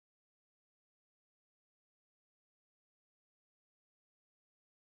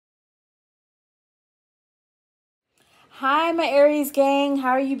Hi, my Aries gang. How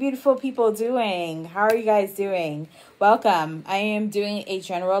are you beautiful people doing? How are you guys doing? Welcome. I am doing a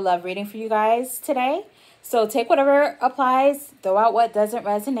general love reading for you guys today. So take whatever applies, throw out what doesn't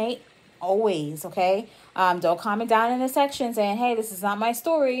resonate always, okay? Don't comment down in the section saying, hey, this is not my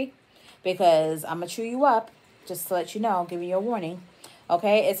story, because I'm going to chew you up, just to let you know, giving you a warning.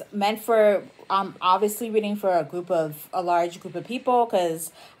 Okay, it's meant for obviously reading for a large group of people,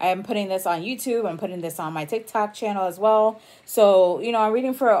 because I am putting this on YouTube. I'm putting this on my TikTok channel as well. So, I'm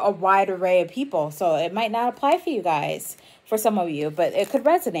reading for a wide array of people. So it might not apply for you guys, for some of you, but it could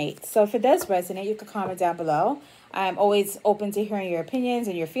resonate. So if it does resonate, you could comment down below. I'm always open to hearing your opinions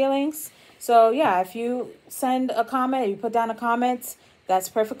and your feelings. So yeah, if you send a comment, if you put down a comment, that's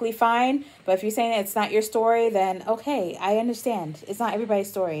perfectly fine. But if you're saying it's not your story, then okay, I understand. It's not everybody's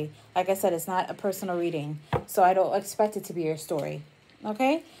story. Like I said, it's not a personal reading, so I don't expect it to be your story.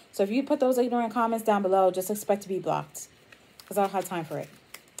 Okay? So if you put those ignorant comments down below, just expect to be blocked, because I don't have time for it.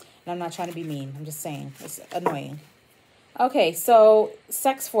 And I'm not trying to be mean. I'm just saying. It's annoying. Okay, so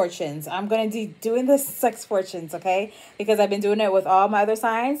sex fortunes. I'm going to be doing this sex fortunes, okay? Because I've been doing it with all my other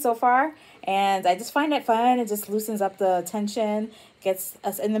signs so far. And I just find it fun. It just loosens up the tension, gets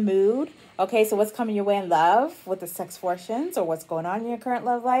us in the mood. Okay, so what's coming your way in love with the sex fortunes, or what's going on in your current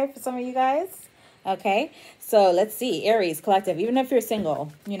love life for some of you guys? Okay, so let's see. Aries collective, even if you're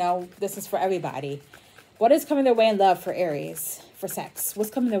single, this is for everybody. What is coming their way in love for Aries, for sex?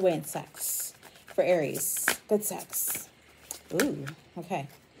 What's coming their way in sex for Aries? Good sex. Ooh, okay.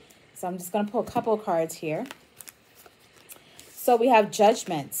 So I'm just going to pull a couple of cards here. So we have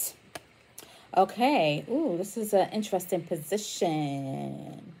Judgment. Okay. Ooh, this is an interesting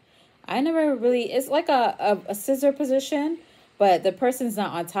position. I never really... It's like a scissor position, but the person's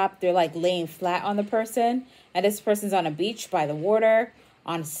not on top. They're like laying flat on the person. And this person's on a beach by the water,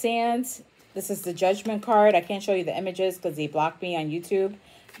 on sand. This is the Judgment card. I can't show you the images because they blocked me on YouTube.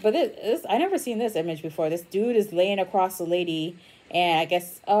 But this, I never seen this image before. This dude is laying across the lady, and I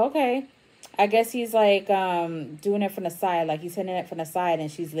guess, oh, okay. I guess he's like doing it from the side, like he's hitting it from the side, and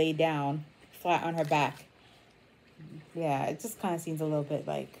she's laid down flat on her back. Yeah, it just kind of seems a little bit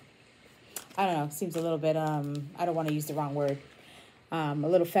like, I don't know, seems a little bit, I don't want to use the wrong word, a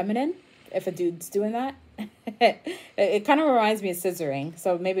little feminine if a dude's doing that. It kind of reminds me of scissoring,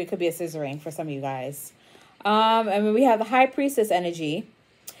 so maybe it could be a scissoring for some of you guys. And we have the High Priestess energy.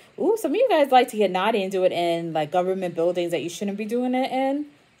 Ooh, some of you guys like to get naughty and do it in like government buildings that you shouldn't be doing it in,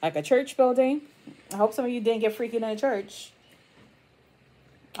 like a church building. I hope some of you didn't get freaky in a church.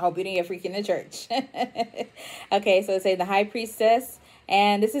 I hope you didn't get freaky in the church. Okay, so it's saying the High Priestess.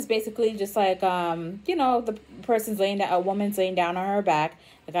 And this is basically just like, the person's laying down, a woman's laying down on her back.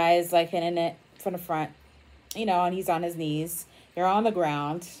 The guy is like hitting it from the front, and he's on his knees. They're on the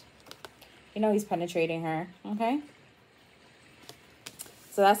ground. He's penetrating her, okay?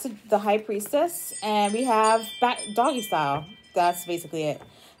 So that's the High Priestess. And we have doggy style. That's basically it.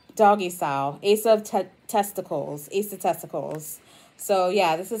 Doggy style. Ace of testicles. Ace of testicles. So,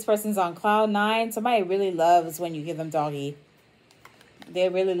 yeah, this person's on cloud 9. Somebody really loves when you give them doggy. They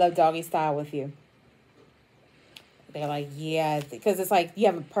really love doggy style with you. They're like, yeah, because it's like you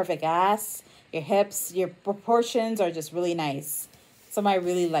have a perfect ass. Your hips, your proportions are just really nice. Somebody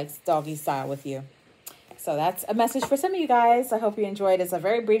really likes doggy style with you. So that's a message for some of you guys. I hope you enjoyed. It's a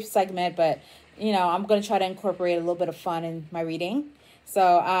very brief segment, but, I'm going to try to incorporate a little bit of fun in my reading.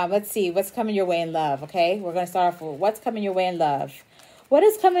 So let's see what's coming your way in love, okay? We're going to start off with what's coming your way in love. What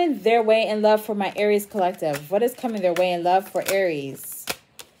is coming their way in love for my Aries collective? What is coming their way in love for Aries?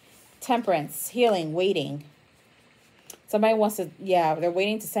 Temperance, healing, waiting. Somebody wants to, they're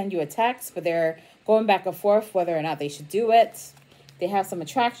waiting to send you a text, but they're going back and forth whether or not they should do it. They have some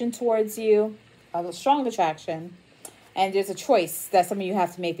attraction towards you. A strong attraction, and there's a choice that some of you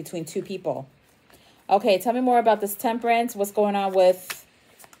have to make between two people. Okay, tell me more about this Temperance. What's going on with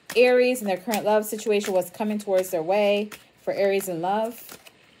Aries and their current love situation? What's coming towards their way for Aries in love?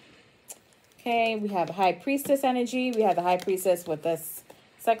 Okay, we have High Priestess energy. We have the High Priestess with this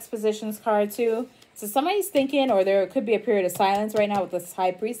sex positions card too. So somebody's thinking, or there could be a period of silence right now with this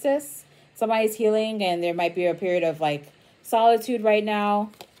High Priestess. Somebody's healing, and there might be a period of like solitude right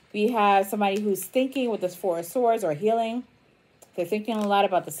now. We have somebody who's thinking with this Four of Swords, or healing. They're thinking a lot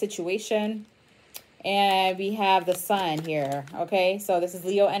about the situation. And we have the Sun here, okay? So this is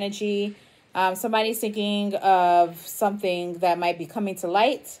Leo energy. Somebody's thinking of something that might be coming to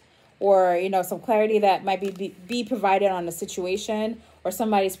light, or, some clarity that might be provided on the situation, or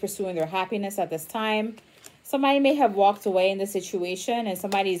somebody's pursuing their happiness at this time. Somebody may have walked away in the situation, and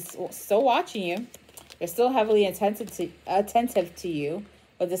somebody's still watching you. They're still heavily attentive to you.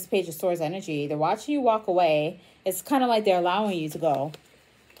 with this Page of Swords energy. They're watching you walk away. It's kind of like they're allowing you to go.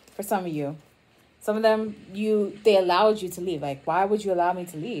 For some of you. Some of them, they allowed you to leave. Like, why would you allow me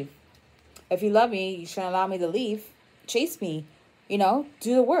to leave? If you love me, you shouldn't allow me to leave. Chase me. You know,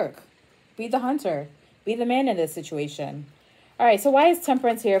 do the work. Be the hunter. Be the man in this situation. All right, so why is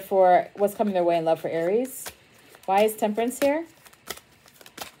Temperance here for what's coming their way in love for Aries? Why is Temperance here?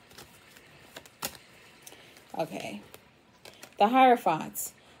 Okay. The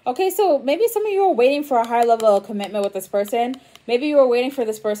Hierophant. Okay, so maybe some of you are waiting for a higher level of commitment with this person. Maybe you were waiting for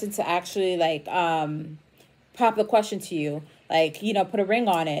this person to actually, like, pop the question to you. Like, you know, put a ring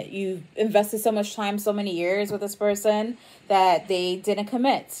on it. You invested so much time, so many years with this person that they didn't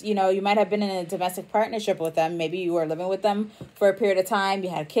commit. You know, you might have been in a domestic partnership with them. Maybe you were living with them for a period of time. You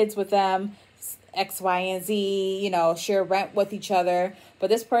had kids with them, X, Y, and Z, you know, share rent with each other. But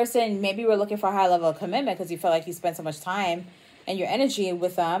this person, maybe you were looking for a high level of commitment because you felt like you spent so much time and your energy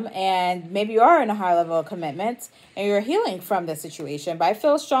with them. And maybe you are in a high level of commitment and you're healing from this situation. But I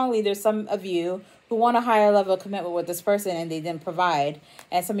feel strongly there's some of you who want a higher level of commitment with this person and they didn't provide.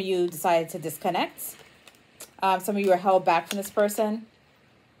 And some of you decided to disconnect. Some of you are held back from this person.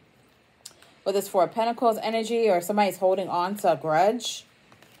 With this Four of Pentacles energy, or somebody's holding on to a grudge.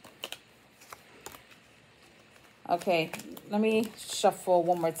 Okay, let me shuffle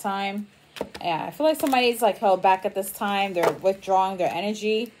one more time. Yeah, I feel like somebody's like held back at this time. They're withdrawing their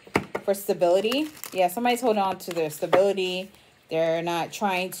energy for stability. Yeah, somebody's holding on to their stability. They're not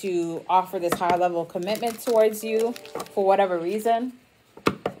trying to offer this higher level of commitment towards you for whatever reason.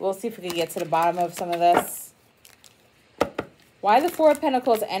 We'll see if we can get to the bottom of some of this. Why the Four of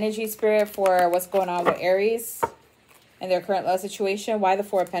Pentacles energy, Spirit, for what's going on with Aries and their current love situation? Why the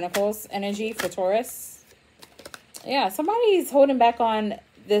Four of Pentacles energy for Taurus? Yeah, somebody's holding back on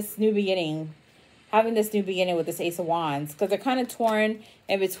this new beginning, having this new beginning with this Ace of Wands, because they're kind of torn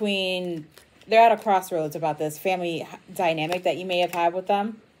in between. They're at a crossroads about this family dynamic that you may have had with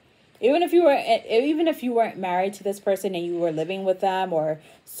them. Even if you weren't married to this person and you were living with them or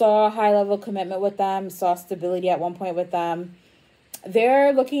saw a high level commitment with them, saw stability at one point with them,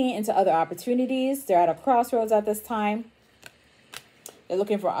 they're looking into other opportunities. They're at a crossroads at this time. They're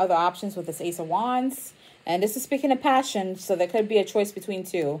looking for other options with this Ace of Wands. And this is speaking of passion, so there could be a choice between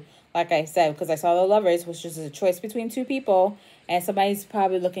two. Like I said, because I saw the Lovers, which is a choice between two people. And somebody's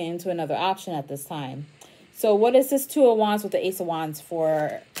probably looking into another option at this time. So what is this Two of Wands with the Ace of Wands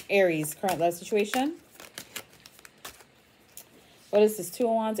for Aries' current love situation? What is this Two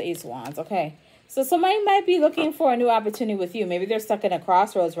of Wands, Ace of Wands? Okay. So somebody might be looking for a new opportunity with you. Maybe they're stuck in a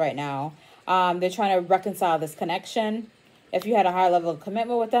crossroads right now. They're trying to reconcile this connection. If you had a high level of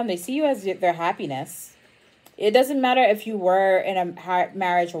commitment with them, they see you as their happiness. It doesn't matter if you were in a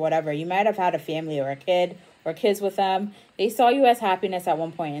marriage or whatever. You might have had a family or a kid or kids with them. They saw you as happiness at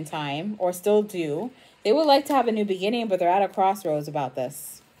one point in time, or still do. They would like to have a new beginning, but they're at a crossroads about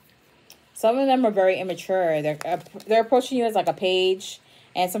this. Some of them are very immature. They're approaching you as like a page,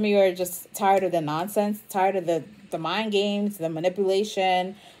 and some of you are just tired of the nonsense, tired of the mind games, the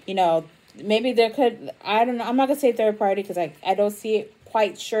manipulation. You know, maybe there could, I don't know, I'm not going to say third party because I don't see it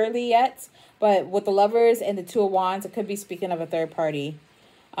quite surely yet. But with the Lovers and the Two of Wands, it could be speaking of a third party.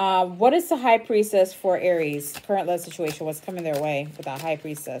 What is the High Priestess for Aries? Current love situation. What's coming their way with that High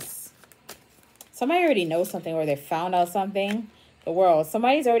Priestess? Somebody already knows something, or they found out something. The World.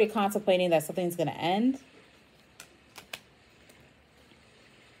 Somebody's already contemplating that something's going to end.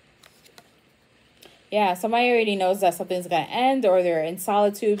 Yeah, somebody already knows that something's going to end, or they're in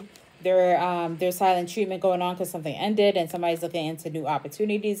solitude. There's silent treatment going on because something ended, and somebody's looking into new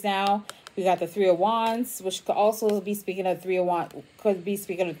opportunities now. We got the Three of Wands, which could also be speaking of could be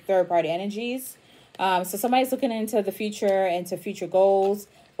speaking of third-party energies. So somebody's looking into the future, into future goals,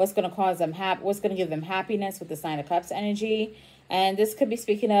 what's going to cause them what's going to give them happiness with this Nine of Cups energy. And this could be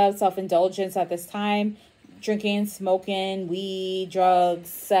speaking of self-indulgence at this time, drinking, smoking, weed, drugs,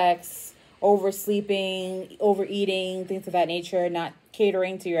 sex, oversleeping, overeating, things of that nature, not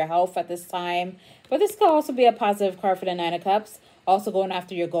catering to your health at this time. But this could also be a positive card for the Nine of Cups. Also going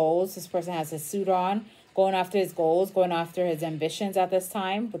after your goals. This person has his suit on, going after his goals, going after his ambitions at this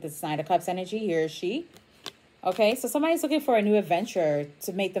time with this Nine of Cups energy, he or she. Okay, so somebody's looking for a new adventure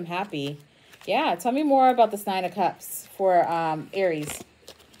to make them happy. Yeah, tell me more about this Nine of Cups for Aries.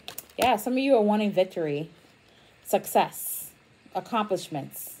 Yeah, some of you are wanting victory, success,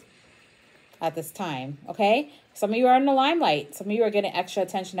 accomplishments at this time, okay? Some of you are in the limelight. Some of you are getting extra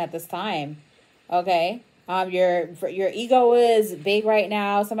attention at this time, okay? Your ego is big right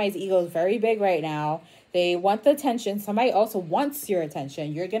now. Somebody's ego is very big right now. They want the attention. Somebody also wants your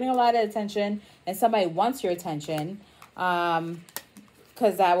attention. You're getting a lot of attention, and somebody wants your attention. Could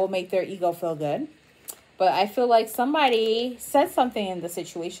because that will make their ego feel good. But I feel like somebody said something in the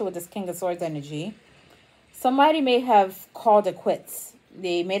situation with this King of Swords energy. Somebody may have called it quits.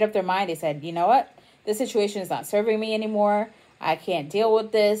 They made up their mind. They said, you know what? This situation is not serving me anymore. I can't deal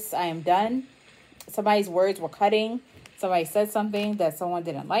with this. I am done. Somebody's words were cutting. Somebody said something that someone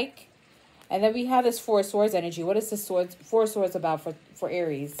didn't like. And then we have this Four of Swords energy. What is this Four of Swords about for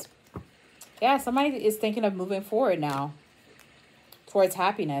Aries? Yeah, somebody is thinking of moving forward now towards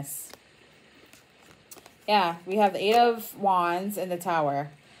happiness. Yeah, we have the Eight of Wands and the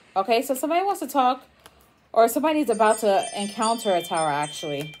Tower. Okay, so somebody wants to talk, or somebody's about to encounter a tower,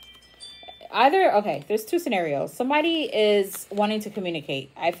 actually. Either, okay, there's two scenarios. Somebody is wanting to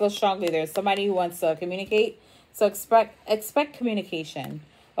communicate. I feel strongly there's somebody who wants to communicate. So expect communication.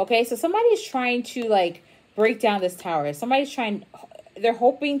 Okay, so somebody's trying to, like, break down this tower. They're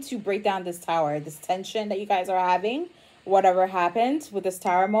hoping to break down this tower, this tension that you guys are having, whatever happened with this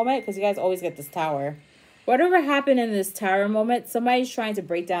tower moment, because you guys always get this tower. Whatever happened in this tower moment, somebody's trying to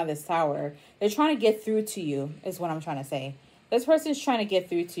break down this tower. They're trying to get through to you, is what I'm trying to say. This person's trying to get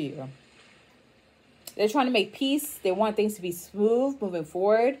through to you. They're trying to make peace. They want things to be smooth moving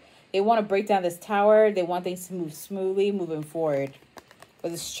forward. They want to break down this tower. They want things to move smoothly moving forward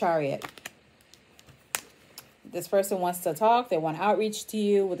with this Chariot. This person wants to talk. They want outreach to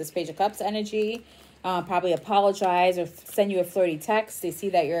you with this Page of Cups energy. Probably apologize or send you a flirty text. They see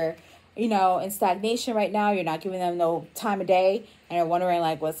that you're, you know, in stagnation right now. You're not giving them no time of day. And they're wondering,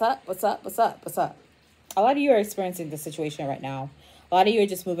 like, what's up? What's up? What's up? What's up? A lot of you are experiencing this situation right now. A lot of you are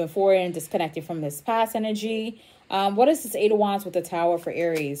just moving forward and disconnecting from this past energy. What is this Eight of Wands with the Tower for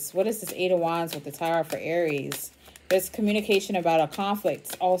Aries? What is this Eight of Wands with the Tower for Aries? There's communication about a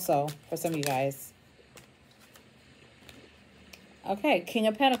conflict also for some of you guys. Okay, King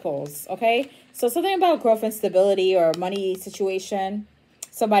of Pentacles. Okay, so something about growth and stability or money situation.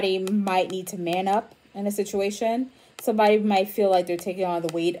 Somebody might need to man up in a situation. Somebody might feel like they're taking on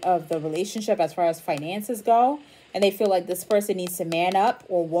the weight of the relationship as far as finances go. And they feel like this person needs to man up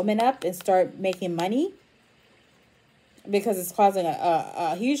or woman up and start making money. Because it's causing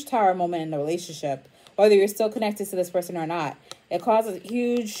a huge tower moment in the relationship. Whether you're still connected to this person or not. It causes a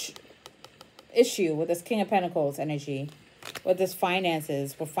huge issue with this King of Pentacles energy. With this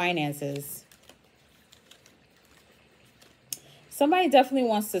finances. Somebody definitely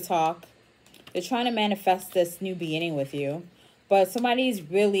wants to talk. They're trying to manifest this new beginning with you. But somebody's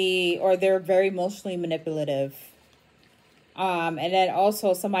really, or they're very emotionally manipulative. And then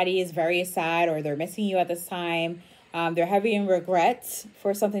also somebody is very sad or they're missing you at this time. They're heavy in regret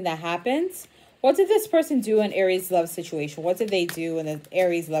for something that happened. What did this person do in Aries love situation? What did they do in the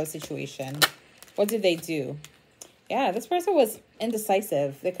Aries love situation? What did they do? Yeah, this person was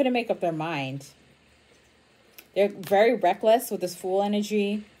indecisive. They couldn't make up their mind. They're very reckless with this Fool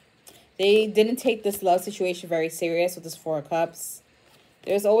energy. They didn't take this love situation very serious with this Four of Cups.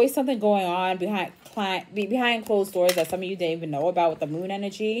 There's always something going on behind closed doors that some of you didn't even know about with the Moon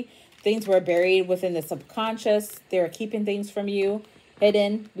energy. Things were buried within the subconscious. They were keeping things from you,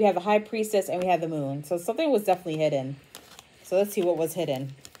 hidden. We have the High Priestess and we have the Moon. So something was definitely hidden. So let's see what was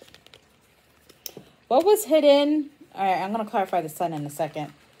hidden. What was hidden? All right, I'm going to clarify the Sun in a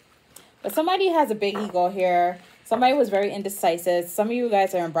second. But somebody has a big ego here. Somebody was very indecisive. Some of you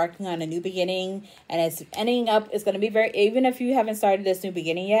guys are embarking on a new beginning. And it's ending up, it's going to be very, even if you haven't started this new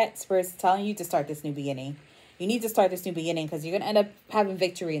beginning yet, Spirit's telling you to start this new beginning. You need to start this new beginning because you're going to end up having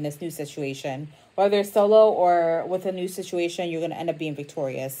victory in this new situation. Whether it's solo or with a new situation, you're going to end up being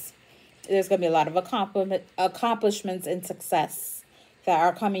victorious. There's going to be a lot of accomplishments and success that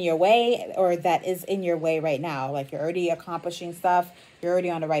are coming your way or that is in your way right now. Like you're already accomplishing stuff. You're already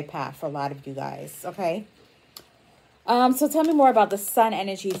on the right path for a lot of you guys. Okay. So tell me more about the Sun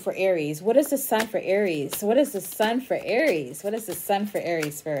energy for Aries. What is the Sun for Aries? What is the Sun for Aries? What is the Sun for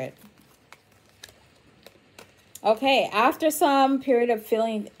Aries, Spirit? Okay, after some period of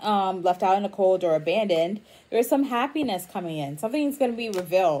feeling left out in the cold or abandoned, there's some happiness coming in. Something's going to be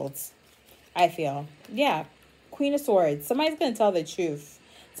revealed, I feel. Yeah, Queen of Swords. Somebody's going to tell the truth.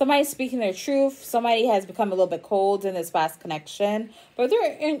 Somebody's speaking their truth. Somebody has become a little bit cold in this past connection, but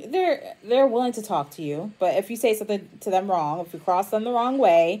they're willing to talk to you. But if you say something to them wrong, if you cross them the wrong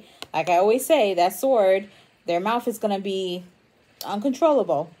way, like I always say, that sword, their mouth is going to be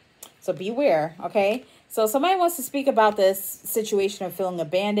uncontrollable. So beware, okay? So somebody wants to speak about this situation of feeling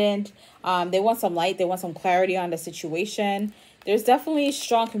abandoned. They want some light. They want some clarity on the situation. There's definitely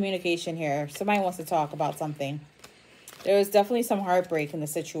strong communication here. Somebody wants to talk about something. There was definitely some heartbreak in the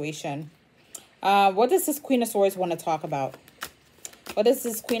situation. What does this Queen of Swords want to talk about? What does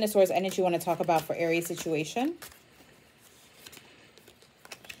this Queen of Swords energy want to talk about for Aries situation?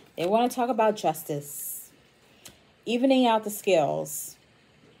 They want to talk about justice, evening out the scales,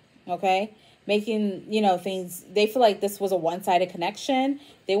 okay? Making, you know, things, they feel like this was a one-sided connection.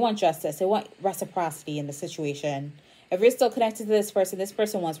 They want justice. They want reciprocity in the situation. If you're still connected to this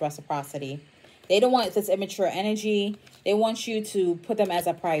person wants reciprocity. They don't want this immature energy. They want you to put them as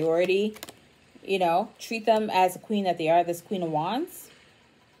a priority, you know, treat them as the queen that they are, this Queen of Wands.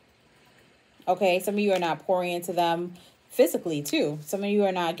 Okay, some of you are not pouring into them physically too. Some of you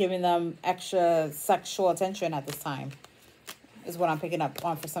are not giving them extra sexual attention at this time, is what I'm picking up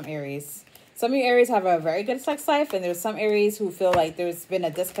on for some Aries. Some of you Aries have a very good sex life, and there's some Aries who feel like there's been a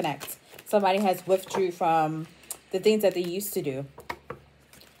disconnect. Somebody has withdrew from the things that they used to do.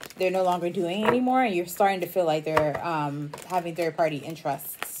 They're no longer doing anymore, and you're starting to feel like they're having third-party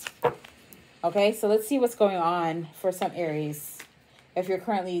interests. Okay, so let's see what's going on for some Aries. If you're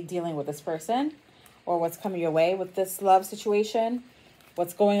currently dealing with this person, or what's coming your way with this love situation.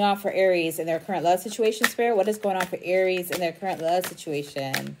 What's going on for Aries in their current love situation, Spirit? What is going on for Aries in their current love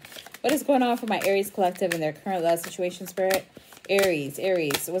situation? What is going on for my Aries collective in their current love situation, Spirit? Aries,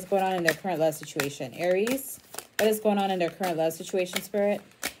 what's going on in their current love situation? Aries, what is going on in their current love situation, Spirit?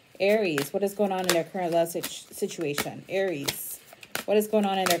 Aries, what is going on in their current love situation? Aries, what is going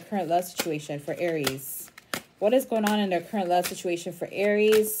on in their current love situation for Aries? What is going on in their current love situation for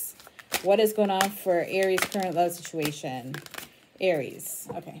Aries? What is going on for Aries' current love situation? Aries,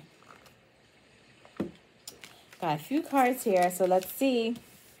 okay. Got a few cards here, so let's see.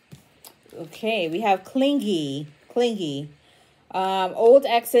 Okay, we have clingy. Old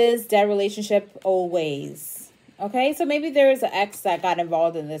exes, dead relationship, old ways. Okay, so maybe there's an ex that got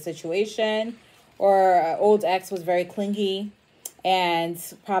involved in this situation, or an old ex was very clingy and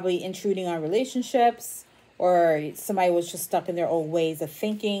probably intruding on relationships, or somebody was just stuck in their old ways of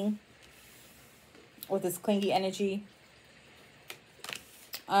thinking with this clingy energy.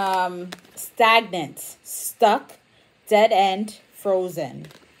 Stagnant, stuck, dead end, frozen.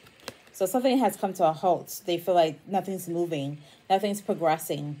 So something has come to a halt. They feel like nothing's moving, nothing's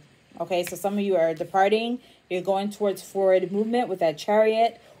progressing. Okay, so some of you are departing. You're going towards forward movement with that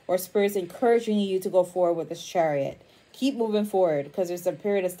Chariot, or Spirit's encouraging you to go forward with this Chariot. Keep moving forward, because there's a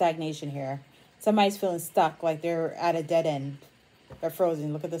period of stagnation here. Somebody's feeling stuck, like they're at a dead end. They're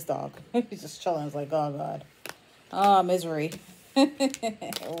frozen. Look at this dog. He's just chilling. It's like, oh, God. Oh, misery.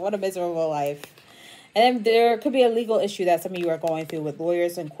 What a miserable life. And then there could be a legal issue that some of you are going through with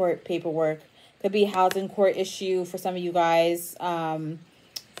lawyers and court paperwork. Could be a housing court issue for some of you guys.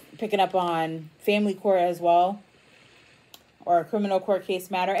 Picking up on family court as well. Or a criminal court case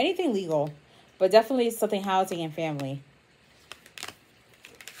matter. Anything legal. But definitely something housing and family.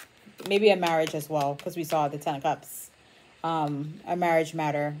 Maybe a marriage as well, because we saw the 10 of Cups. A marriage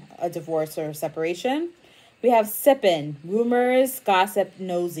matter, a divorce or separation. We have sipping, rumors, gossip,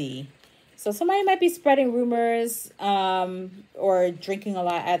 nosy. So somebody might be spreading rumors or drinking a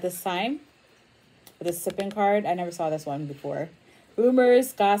lot at this time. With a sipping card. I never saw this one before.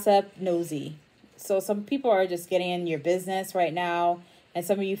 Rumors, gossip, nosy. So some people are just getting in your business right now. And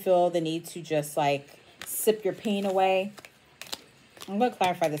some of you feel the need to just like sip your pain away. I'm going to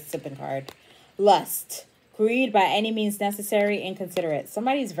clarify this sipping card. Lust. Greed by any means necessary, inconsiderate.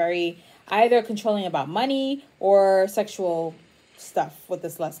 Somebody's very either controlling about money or sexual stuff with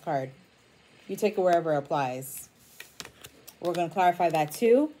this lust card. You take it wherever it applies. We're going to clarify that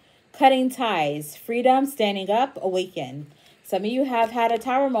too. Cutting ties. Freedom, standing up, awaken. Some of you have had a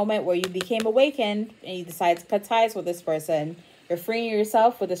tower moment where you became awakened and you decide to cut ties with this person. You're freeing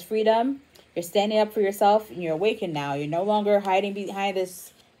yourself with this freedom. You're standing up for yourself and you're awakened now. You're no longer hiding behind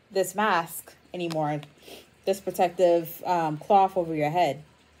this mask anymore. This protective cloth over your head.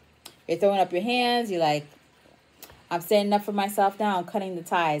 You're throwing up your hands. You're like, I'm standing up for myself now. I'm cutting the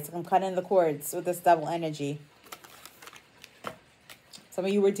ties. I'm cutting the cords with this double energy. Some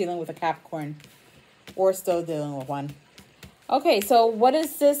of you were dealing with a Capricorn or still dealing with one. Okay, so what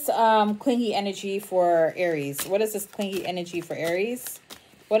is this clingy energy for Aries? What is this clingy energy for Aries?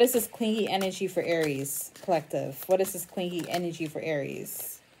 What is this clingy energy for Aries collective? What is this clingy energy for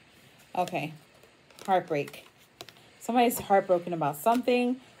Aries? Okay. Heartbreak. Somebody's heartbroken about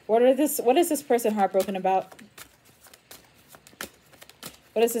something. What is this person heartbroken about?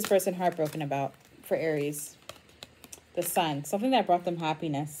 What is this person heartbroken about for Aries? The Sun. Something that brought them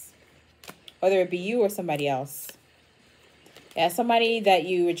happiness. Whether it be you or somebody else. Yeah, somebody that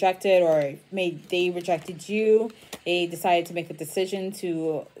you rejected or they rejected you. They decided to make a decision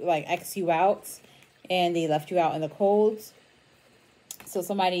to like X you out. And they left you out in the cold. So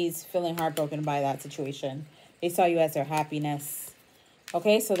somebody's feeling heartbroken by that situation. They saw you as their happiness.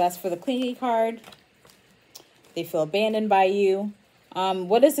 Okay, so that's for the clingy card. They feel abandoned by you.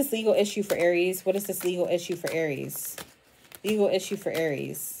 What is this legal issue for Aries? What is this legal issue for Aries? Legal issue for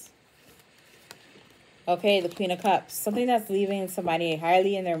Aries. Okay, the Queen of Cups. Something that's leaving somebody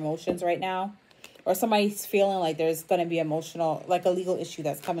highly in their emotions right now. Or somebody's feeling like there's going to be emotional, like a legal issue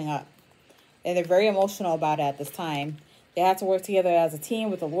that's coming up. And they're very emotional about it at this time. They have to work together as a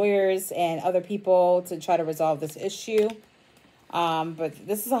team with the lawyers and other people to try to resolve this issue. But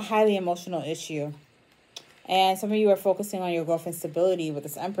this is a highly emotional issue. And some of you are focusing on your growth and stability with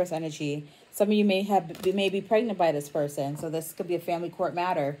this Empress energy. Some of you may be pregnant by this person. So this could be a family court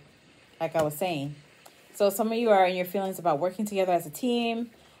matter, like I was saying. So some of you are in your feelings about working together as a team.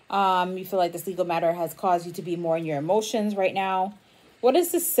 You feel like this legal matter has caused you to be more in your emotions right now. What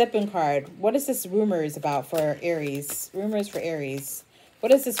is this sipping card? What is this rumors about for Aries? Rumors for Aries.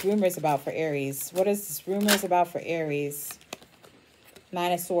 What is this rumors about for Aries? What is this rumors about for Aries?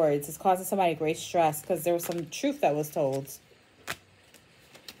 Nine of Swords. It's causing somebody great stress because there was some truth that was told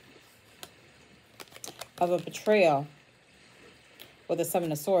of a betrayal with the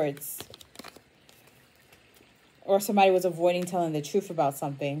Seven of Swords. Or somebody was avoiding telling the truth about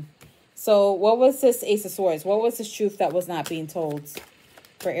something. So what was this Ace of Swords? What was this truth that was not being told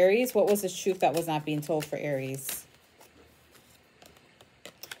for Aries? What was this truth that was not being told for Aries?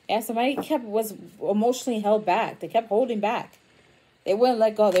 Yeah, somebody was emotionally held back. They kept holding back. They wouldn't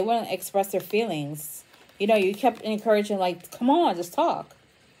let go. They wouldn't express their feelings. You know, you kept encouraging, like, come on, just talk.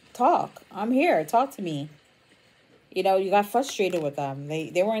 Talk. I'm here. Talk to me. You know, you got frustrated with them.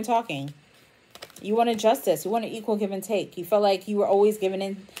 They weren't talking. You wanted justice. You wanted equal give and take. You felt like you were always giving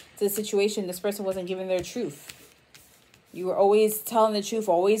in to the situation. This person wasn't giving their truth. You were always telling the truth,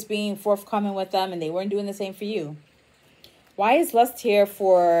 always being forthcoming with them, and they weren't doing the same for you. Why is lust here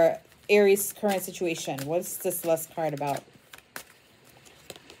for Aries' current situation? What's this lust card about?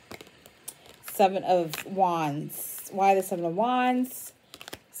 Seven of Wands. Why the Seven of Wands?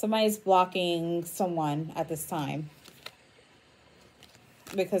 Somebody's blocking someone at this time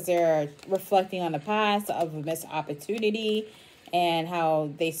because they're reflecting on the past of a missed opportunity and how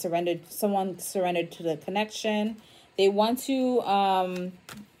they someone surrendered to the connection. They want to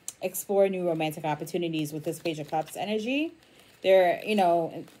explore new romantic opportunities with this Page of Cups energy. They're, you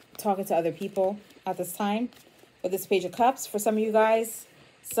know, talking to other people at this time with this Page of Cups. For some of you guys,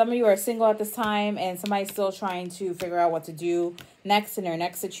 some of you are single at this time and somebody's still trying to figure out what to do next in their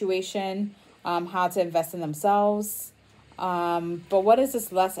next situation, how to invest in themselves. But what is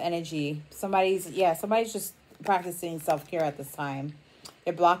this lust energy? Somebody's just practicing self-care at this time.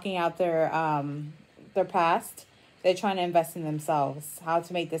 They're blocking out their past. They're trying to invest in themselves. How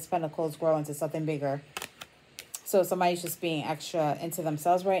to make this pentacles grow into something bigger. So somebody's just being extra into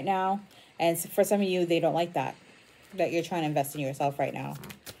themselves right now. And for some of you, they don't like that you're trying to invest in yourself right now.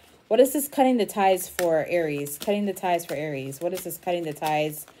 What is this cutting the ties for Aries? Cutting the ties for Aries. What is this cutting the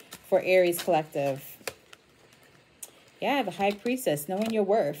ties for Aries collective? Yeah, the High Priestess, knowing your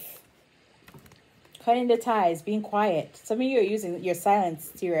worth. Cutting the ties, being quiet. Some of you are using your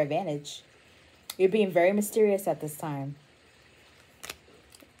silence to your advantage. You're being very mysterious at this time.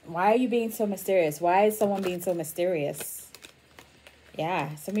 Why are you being so mysterious? Why is someone being so mysterious?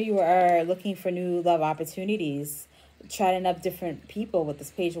 Yeah, some of you are looking for new love opportunities. Chatting up different people with this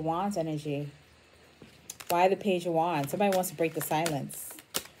Page of Wands energy. Why the Page of Wands? Somebody wants to break the silence.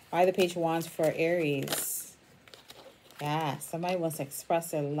 Why the Page of Wands for Aries? Yeah, somebody wants to express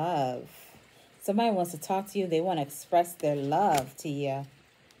their love. Somebody wants to talk to you. They want to express their love to you.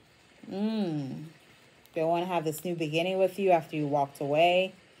 They want to have this new beginning with you after you walked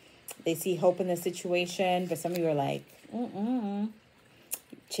away. They see hope in the situation. But some of you are like,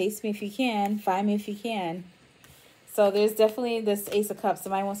 chase me if you can. Find me if you can. So there's definitely this Ace of Cups.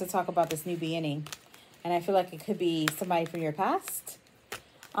 Somebody wants to talk about this new beginning. And I feel like it could be somebody from your past.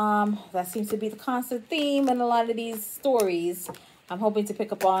 That seems to be the constant theme in a lot of these stories. I'm hoping to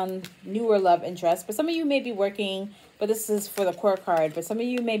pick up on newer love interests. But some of you may be working, but this is for the court card. But some of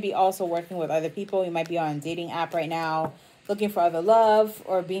you may be also working with other people. You might be on a dating app right now, looking for other love,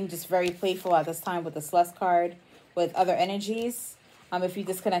 or being just very playful at this time with the Celeste card, with other energies. If you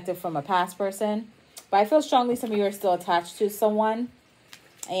disconnected from a past person. But I feel strongly some of you are still attached to someone.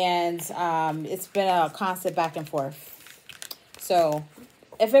 And it's been a constant back and forth. So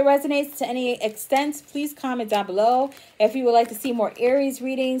if it resonates to any extent, please comment down below. If you would like to see more Aries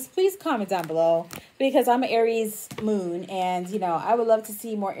readings, please comment down below. Because I'm an Aries moon. And, you know, I would love to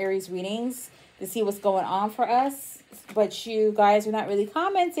see more Aries readings to see what's going on for us. But you guys are not really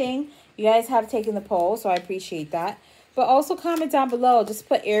commenting. You guys have taken the poll, so I appreciate that. But also comment down below. Just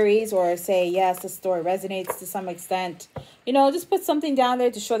put Aries or say, yes, the story resonates to some extent. You know, just put something down there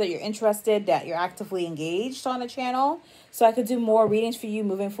to show that you're interested, that you're actively engaged on the channel. So I could do more readings for you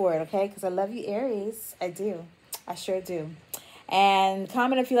moving forward, okay? Because I love you, Aries. I do. I sure do. And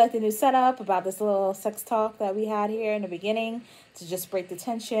comment if you like the new setup about this little sex talk that we had here in the beginning to just break the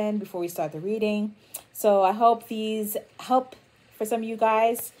tension before we start the reading. So I hope these help for some of you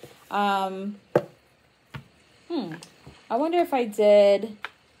guys. I wonder if I did...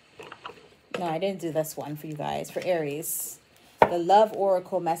 No, I didn't do this one for you guys. For Aries. The Love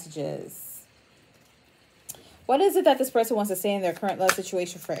Oracle messages. What is it that this person wants to say in their current love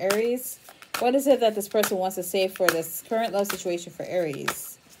situation for Aries? What is it that this person wants to say for this current love situation for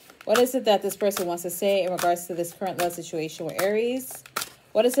Aries? What is it that this person wants to say in regards to this current love situation with Aries?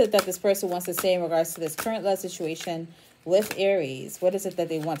 What is it that this person wants to say in regards to this current love situation with Aries? What is it that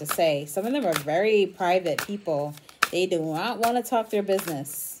they want to say? Some of them are very private people. They do not want to talk their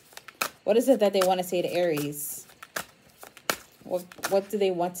business. What is it that they want to say to Aries? What do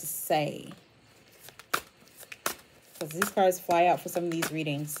they want to say? Because these cards fly out for some of these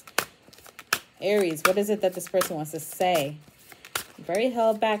readings. Aries, what is it that this person wants to say? Very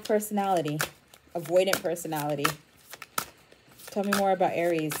held back personality. Avoidant personality. Tell me more about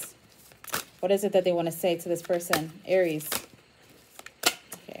Aries. What is it that they want to say to this person? Aries.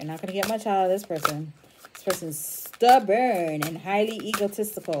 Okay, you're not going to get much out of this person. This person's stubborn and highly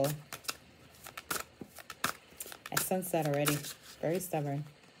egotistical. I sense that already. Very stubborn.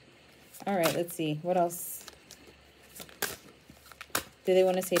 All right, let's see. What else do they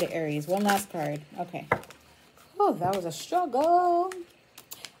want to say to Aries? One last card. Okay. Oh, that was a struggle.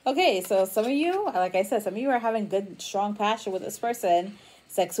 Okay, so some of you, like I said, some of you are having good, strong passion with this person.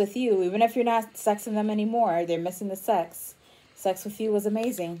 Sex with you. Even if you're not sexing them anymore, they're missing the sex. Sex with you was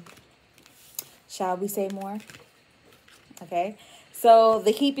amazing. Shall we say more? Okay. So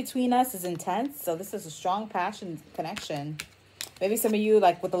the heat between us is intense. So this is a strong passion connection. Maybe some of you,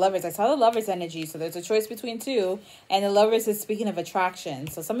 like with the Lovers, I saw the Lovers energy. So there's a choice between two. And the Lovers is speaking of attraction.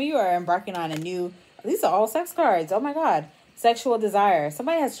 So some of you are embarking on a new... These are all sex cards. Oh my God. Sexual desire.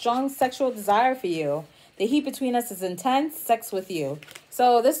 Somebody has strong sexual desire for you. The heat between us is intense. Sex with you.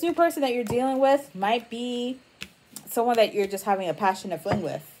 So this new person that you're dealing with might be someone that you're just having a passionate fling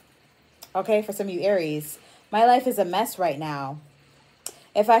with. Okay, for some of you Aries. My life is a mess right now.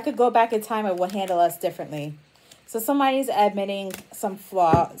 If I could go back in time, I would handle us differently. So somebody's admitting some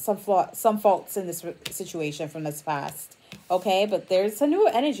faults in this situation from this past. Okay, but there's a new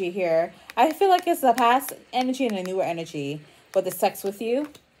energy here. I feel like it's the past energy and a newer energy. But the sex with you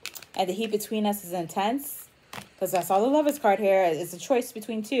and the heat between us is intense. Because I saw the Lovers card here. It's a choice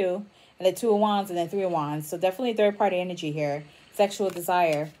between two. And the Two of Wands and then Three of Wands. So definitely third-party energy here. Sexual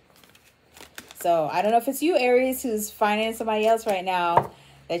desire. So I don't know if it's you, Aries, who's finding somebody else right now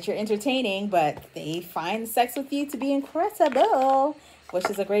that you're entertaining, but they find sex with you to be incredible, which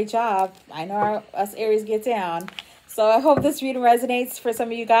is a great job. I know us Aries get down. So I hope this reading resonates for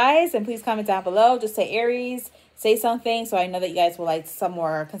some of you guys, and please comment down below. Just say Aries, say something, so I know that you guys will like some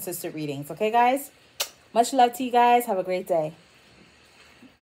more consistent readings. Okay, guys? Much love to you guys. Have a great day.